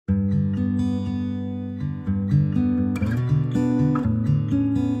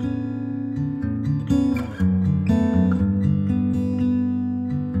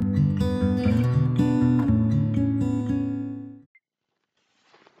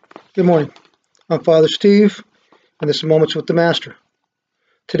Good morning. I'm Father Steve, and this is Moments with the Master.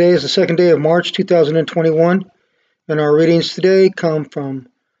 Today is the second day of March 2021, and our readings today come from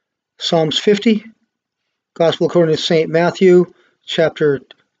Psalms 50, Gospel according to St. Matthew, chapter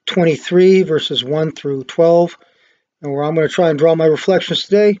 23, verses 1 through 12, and where I'm going to try and draw my reflections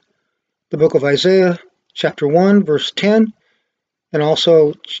today, the book of Isaiah, chapter 1, verse 10, and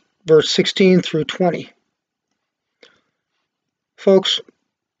also verse 16 through 20. Folks,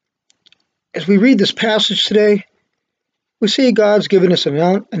 as we read this passage today, we see God's given us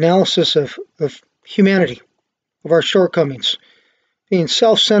an analysis of humanity, of our shortcomings, being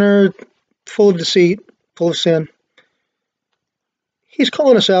self-centered, full of deceit, full of sin. He's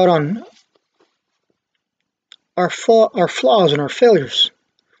calling us out on our flaws and our failures.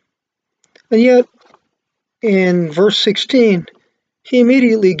 And yet, in verse 16, he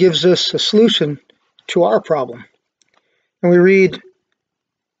immediately gives us a solution to our problem. And we read,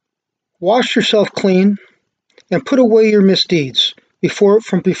 "Wash yourself clean and put away your misdeeds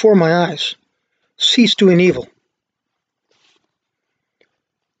from before my eyes. Cease doing evil."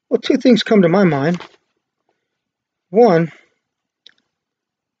 Well, two things come to my mind. One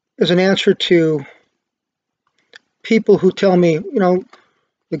is an answer to people who tell me,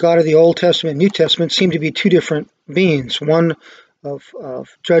 the God of the Old Testament and New Testament seem to be two different beings, one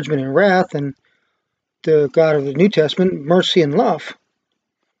of judgment and wrath, and the God of the New Testament, mercy and love.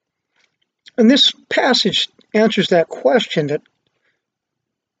 And this passage answers that question, that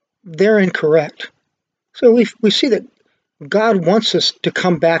they're incorrect. So we see that God wants us to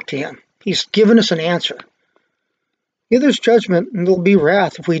come back to Him. He's given us an answer. Yeah, there's judgment and there'll be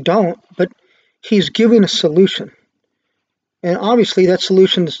wrath if we don't, but He's given a solution. And obviously that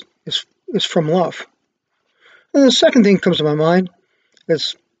solution is from love. And the second thing that comes to my mind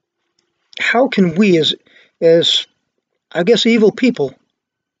is, how can we as I guess evil people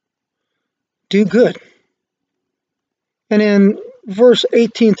do good? And in verse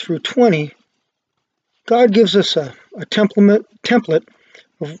 18 through 20, God gives us a template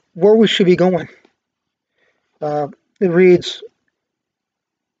of where we should be going. It reads,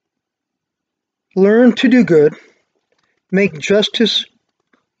 "Learn to do good, make justice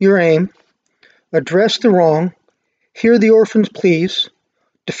your aim, address the wrong, hear the orphan's pleas,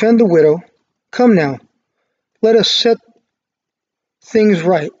 defend the widow. Come now, let us set things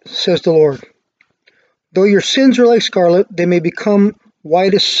right, says the Lord. Though your sins are like scarlet, they may become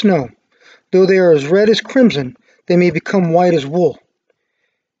white as snow. Though they are as red as crimson, they may become white as wool.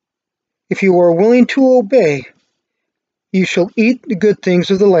 If you are willing to obey, you shall eat the good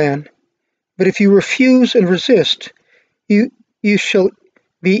things of the land. But if you refuse and resist, you shall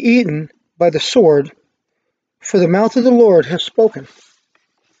be eaten by the sword, for the mouth of the Lord has spoken."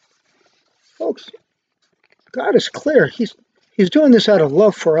 Folks, God is clear. He's doing this out of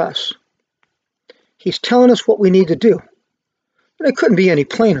love for us. He's telling us what we need to do. And it couldn't be any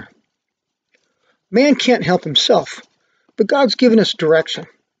plainer. Man can't help himself, but God's given us direction.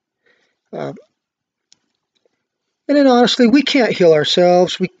 And then honestly, we can't heal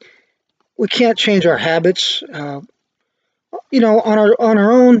ourselves. We can't change our habits. On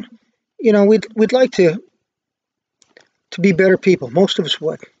our own, we'd like to be better people. Most of us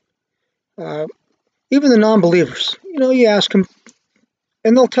would. Even the non-believers, you ask them,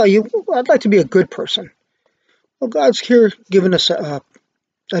 and they'll tell you, well, "I'd like to be a good person." Well, God's here giving us a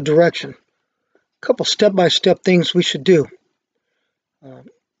direction, a couple step-by-step things we should do. And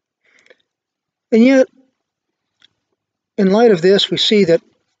yet, in light of this, we see that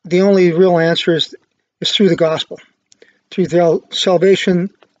the only real answer is through the gospel, through the salvation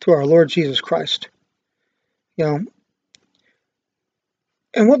through our Lord Jesus Christ. And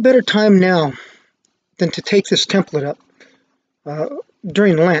what better time now than to take this template up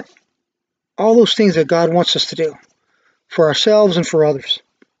during Lent? All those things that God wants us to do for ourselves and for others.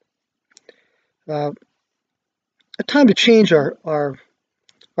 A time to change our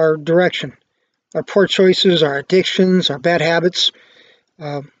direction, our poor choices, our addictions, our bad habits.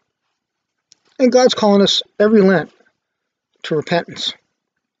 And God's calling us every Lent to repentance.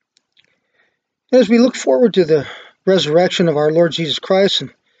 As we look forward to the resurrection of our Lord Jesus Christ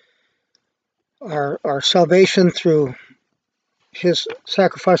and our salvation through His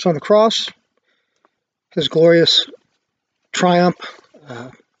sacrifice on the cross, His glorious triumph,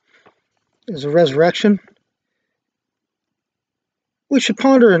 His resurrection, we should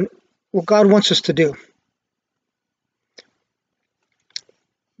ponder on what God wants us to do.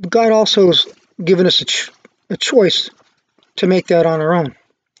 God also has given us a choice to make that on our own.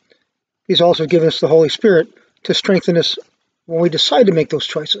 He's also given us the Holy Spirit to strengthen us when we decide to make those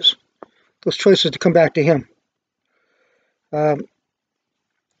choices to come back to Him.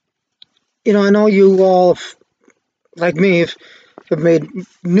 I know you all, like me, have made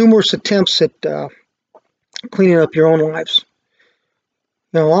numerous attempts at cleaning up your own lives.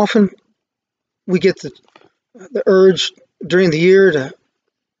 Often we get the urge during the year to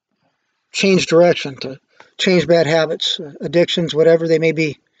change direction, to change bad habits, addictions, whatever they may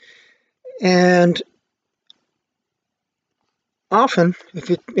be. And often, if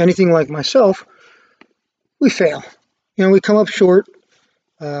you're anything like myself, we fail. We come up short.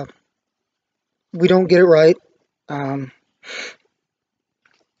 We don't get it right.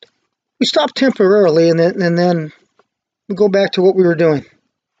 We stop temporarily, and then we go back to what we were doing.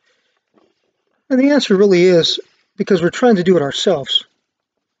 And the answer really is because we're trying to do it ourselves.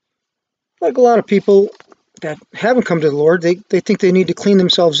 Like a lot of people that haven't come to the Lord, they think they need to clean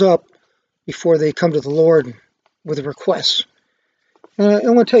themselves up before they come to the Lord with requests. And I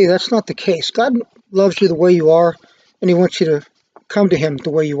want to tell you, that's not the case. God loves you the way you are, and He wants you to come to Him the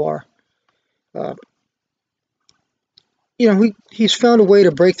way you are. He's found a way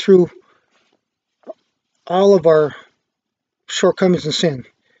to break through all of our shortcomings and sin.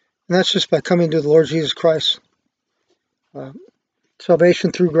 And that's just by coming to the Lord Jesus Christ.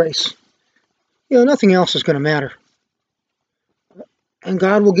 Salvation through grace. Nothing else is going to matter. And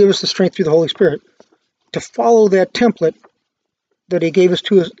God will give us the strength through the Holy Spirit to follow that template that He gave it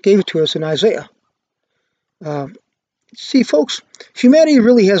to us in Isaiah. See, folks, humanity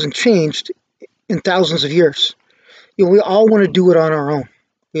really hasn't changed in thousands of years. We all want to do it on our own.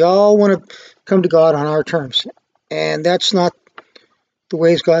 We all want to come to God on our terms. And that's not the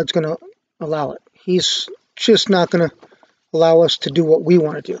ways God's going to allow it. He's just not going to allow us to do what we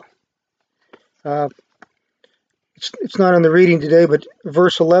want to do. It's not in the reading today, but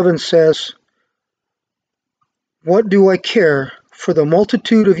verse 11 says, "What do I care for the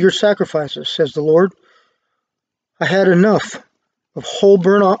multitude of your sacrifices, says the Lord? I had enough of whole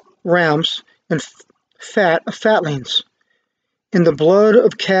burnt rams and fat of fatlings. In the blood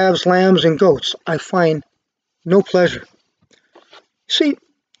of calves, lambs, and goats, I find no pleasure." See,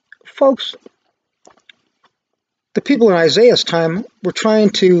 folks, the people in Isaiah's time were trying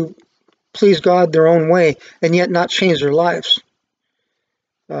to please God their own way and yet not change their lives.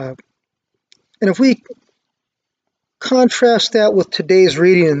 And if we contrast that with today's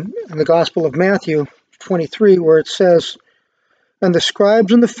reading in the Gospel of Matthew 23, where it says, "And the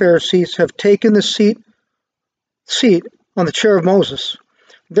scribes and the Pharisees have taken the seat on the chair of Moses.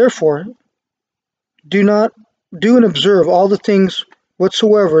 Therefore, do and observe all the things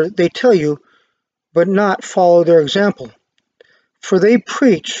whatsoever they tell you, but not follow their example. For they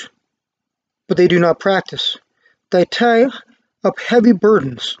preach, but they do not practice. They tie up heavy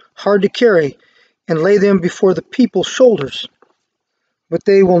burdens, hard to carry, and lay them before the people's shoulders, but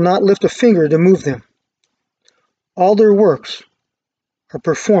they will not lift a finger to move them. All their works are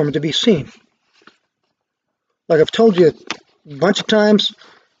performed to be seen." Like I've told you a bunch of times,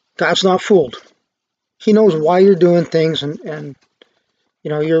 God's not fooled. He knows why you're doing things, and He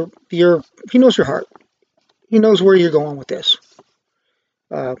knows your heart. He knows where you're going with this.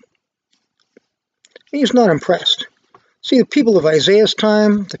 He's not impressed. See, the people of Isaiah's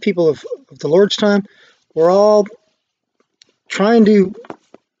time, the people of the Lord's time, were all trying to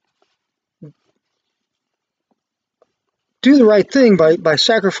do the right thing by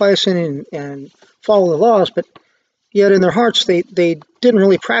sacrificing and follow the laws, but yet in their hearts they didn't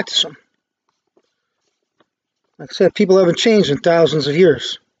really practice them. Like I said, people haven't changed in thousands of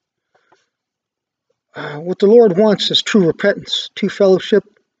years. What the Lord wants is true repentance, true fellowship,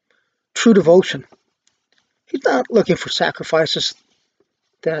 true devotion. He's not looking for sacrifices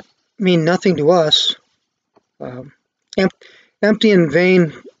that mean nothing to us, empty and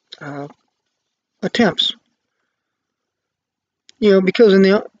vain attempts. Because in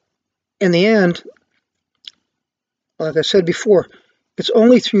the end, like I said before, it's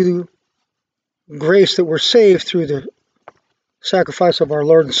only through grace that we're saved through the sacrifice of our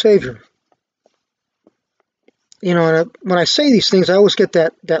Lord and Savior. And when I say these things, I always get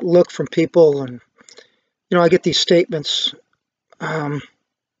that look from people, and I get these statements. I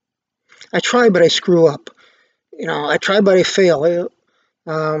try, but I screw up. I try, but I fail.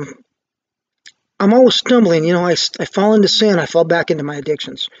 I'm always stumbling. I fall into sin. I fall back into my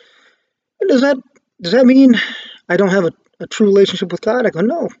addictions. And does that mean I don't have a true relationship with God? I go,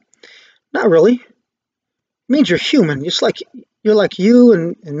 no, not really. It means you're human. You're like you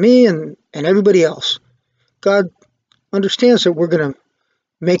and me and everybody else. God understands that we're going to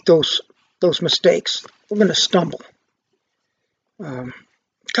make those mistakes. We're going to stumble.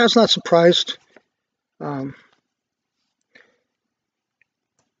 God's not surprised. That's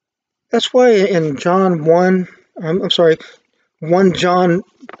why in 1 John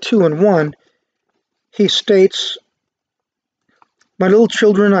 2 and 1, he states, "My little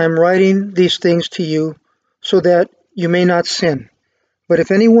children, I am writing these things to you so that you may not sin. But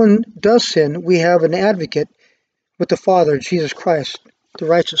if anyone does sin, we have an advocate with the Father, Jesus Christ, the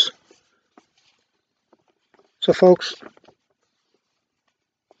righteous." So folks,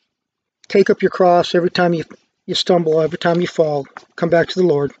 take up your cross every time you stumble, every time you fall. Come back to the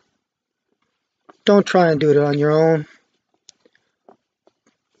Lord. Don't try and do it on your own.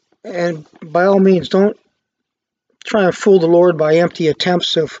 And by all means, don't try and fool the Lord by empty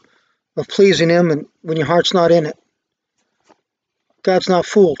attempts of pleasing Him and when your heart's not in it. God's not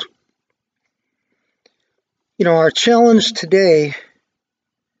fooled. You know, our challenge today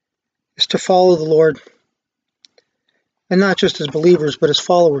is to follow the Lord, and not just as believers, but as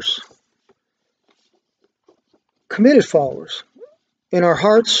followers. Committed followers in our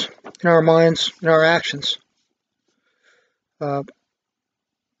hearts, in our minds, in our actions.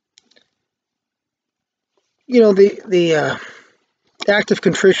 You know, the act of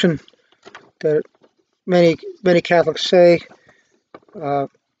contrition that many Catholics say,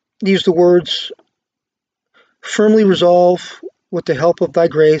 use the words, "Firmly resolve, with the help of thy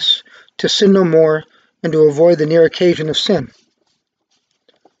grace, to sin no more and to avoid the near occasion of sin."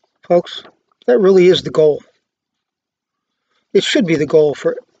 Folks, that really is the goal. It should be the goal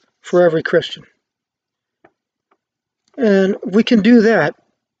for every Christian. And we can do that.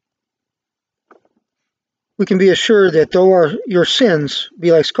 We can be assured that though your sins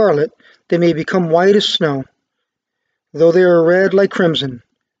be like scarlet, they may become white as snow. Though they are red like crimson,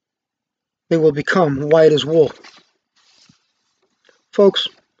 they will become white as wool. Folks,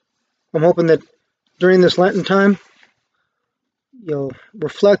 I'm hoping that during this Lenten time, you'll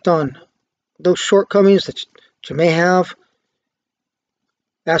reflect on those shortcomings that you may have.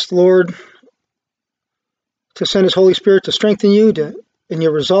 Ask the Lord to send His Holy Spirit to strengthen you in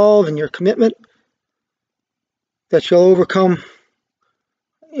your resolve and your commitment, that you'll overcome,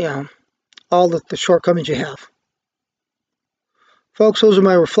 all the shortcomings you have. Folks, those are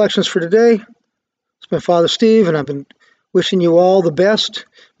my reflections for today. It's been Father Steve, and I've been wishing you all the best.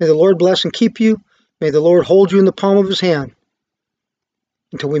 May the Lord bless and keep you. May the Lord hold you in the palm of His hand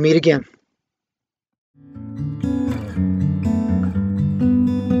until we meet again.